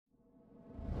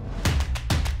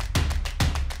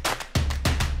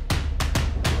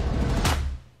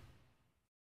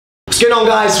going on,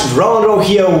 guys? Rowan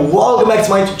here. Welcome back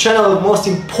to my YouTube channel. Most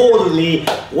importantly,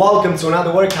 welcome to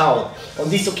another workout. On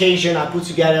this occasion, I put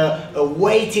together a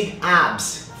weighted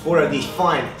abs for a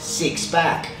defined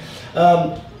six-pack.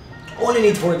 All you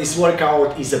need for this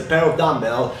workout is a pair of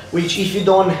dumbbell, which if you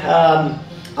don't,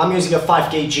 I'm using a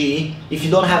 5 kg. If you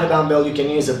don't have a dumbbell, you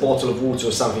can use a bottle of water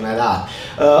or something like that.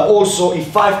 Also, if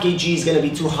 5 kg is going to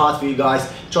be too hard for you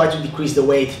guys, try to decrease the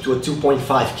weight to a 2.5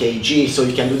 kg so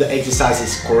you can do the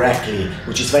exercises correctly,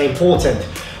 which is very important.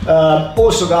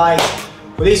 Also, guys,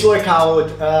 for this workout,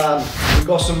 we've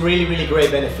got some really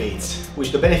great benefits,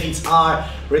 which the benefits are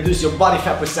reduce your body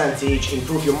fat percentage,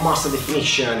 improve your muscle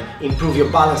definition, improve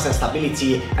your balance and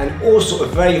stability, and also a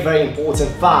very important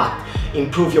fact,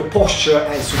 improve your posture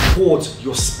and support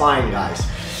your spine, guys.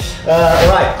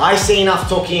 Alright, I say enough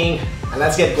talking and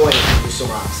let's get going and do some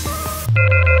abs.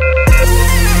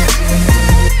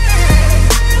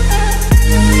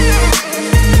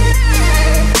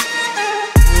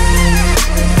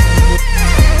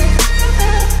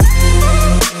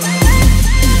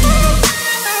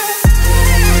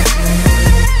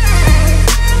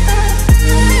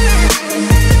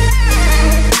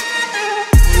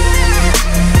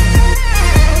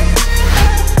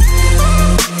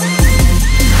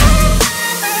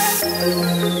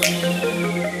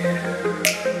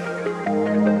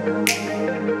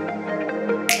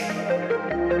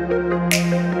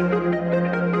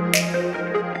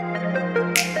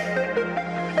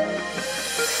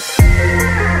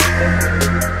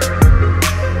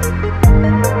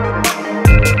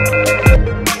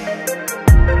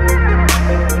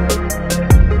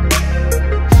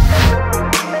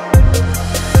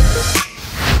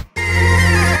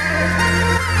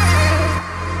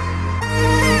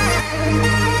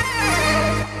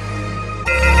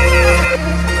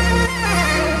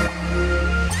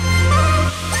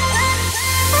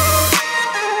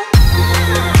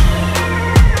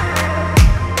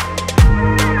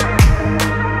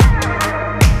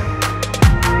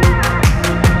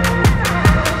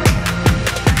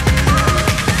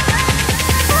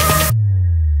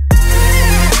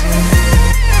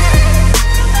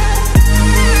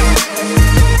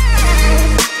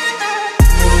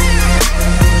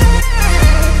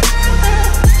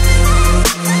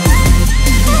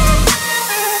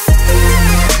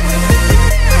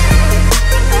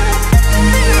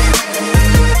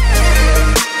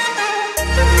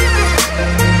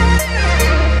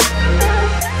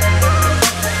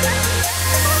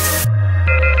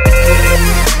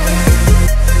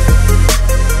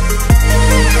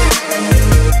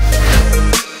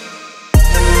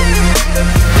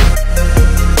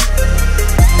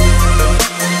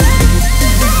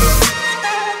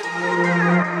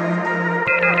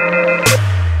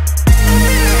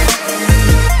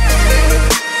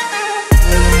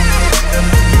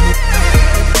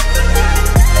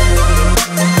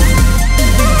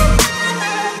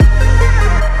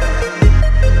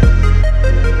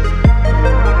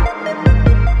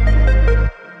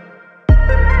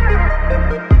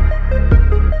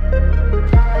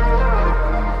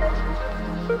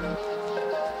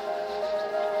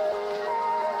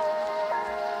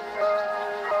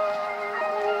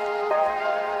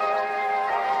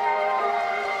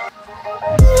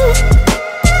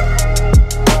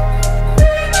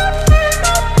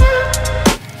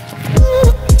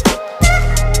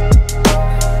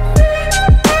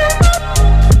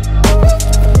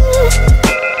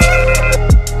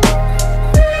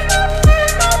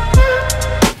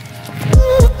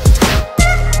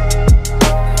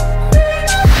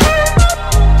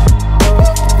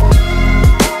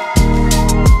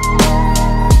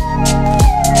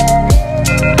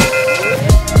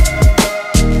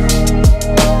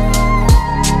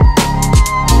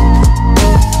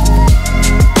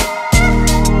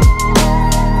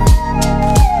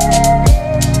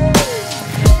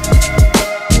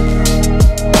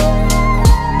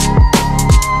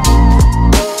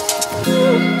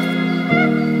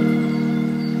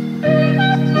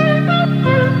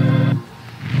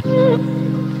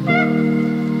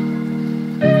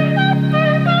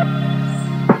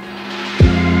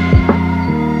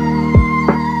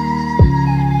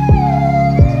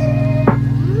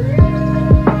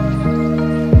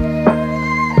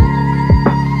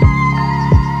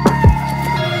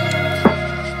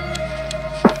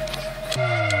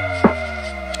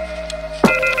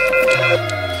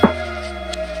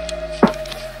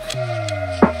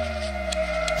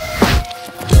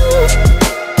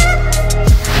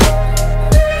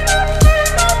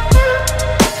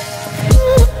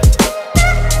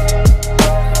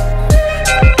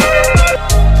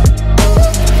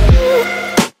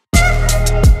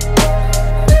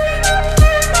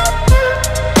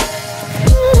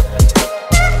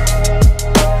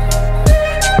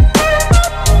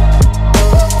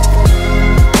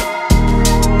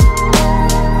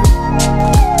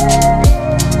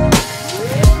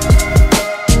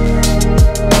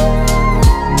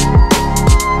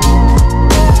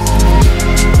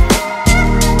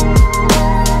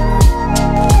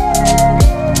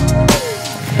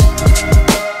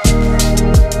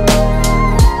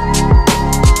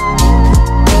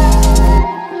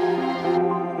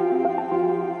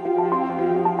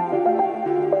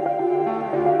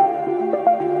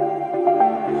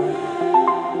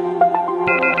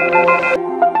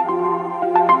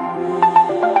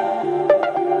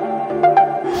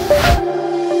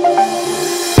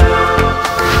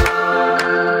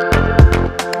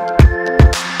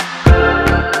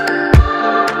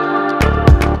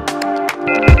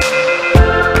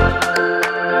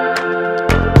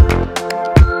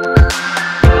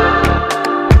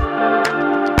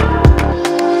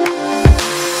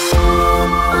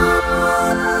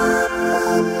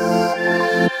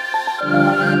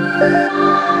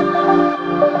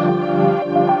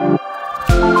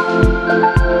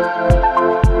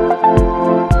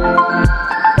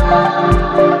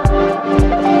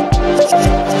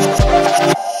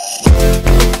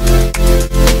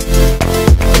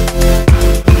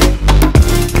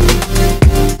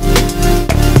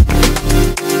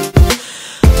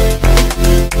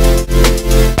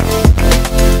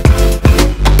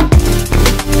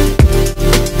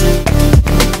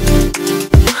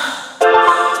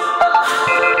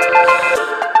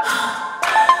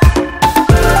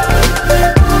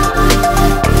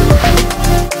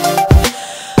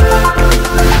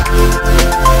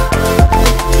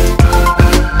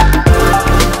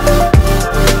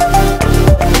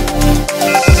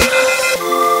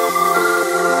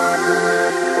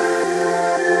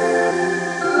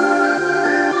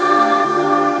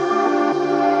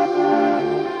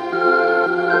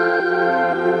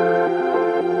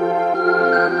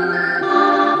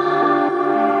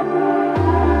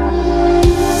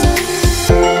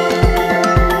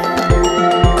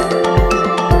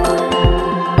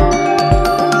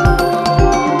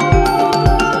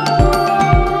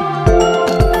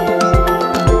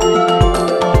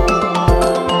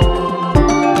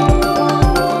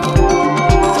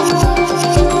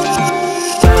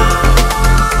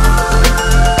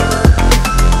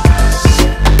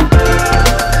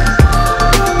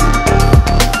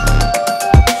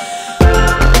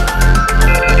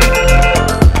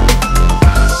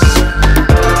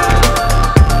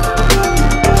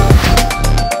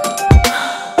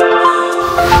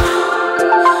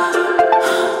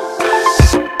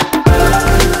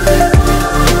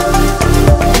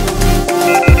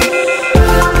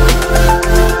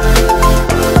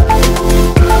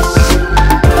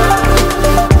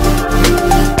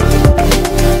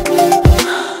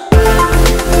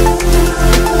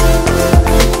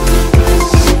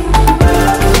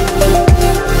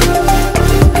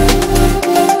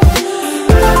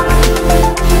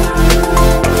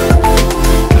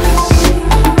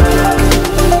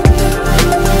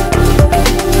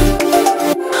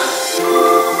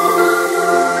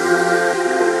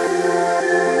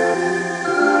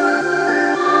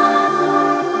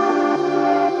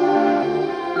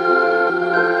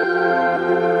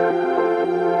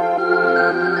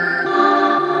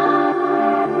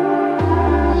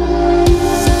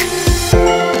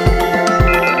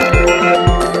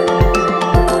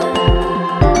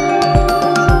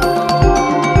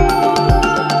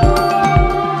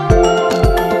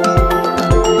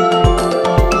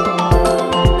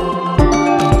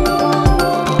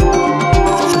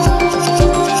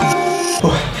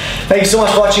 Thank you so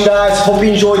much for watching, guys. Hope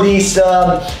you enjoyed this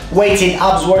weighted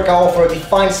abs workout for a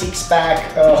defined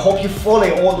six-pack. Hope you follow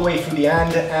it all the way through the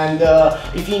end, and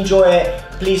if you enjoy it,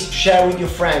 please share with your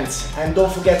friends, and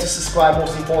don't forget to subscribe,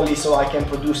 most importantly, so I can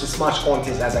produce as much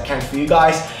content as I can for you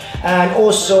guys. And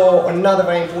also another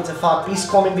very important fact, please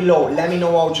comment below, let me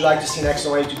know what would you like to see next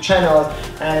on my YouTube channel,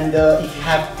 and if you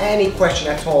have any question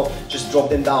at all, just drop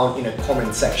them down in the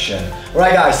comment section.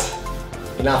 Alright guys,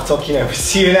 enough talking, I will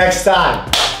see you next time.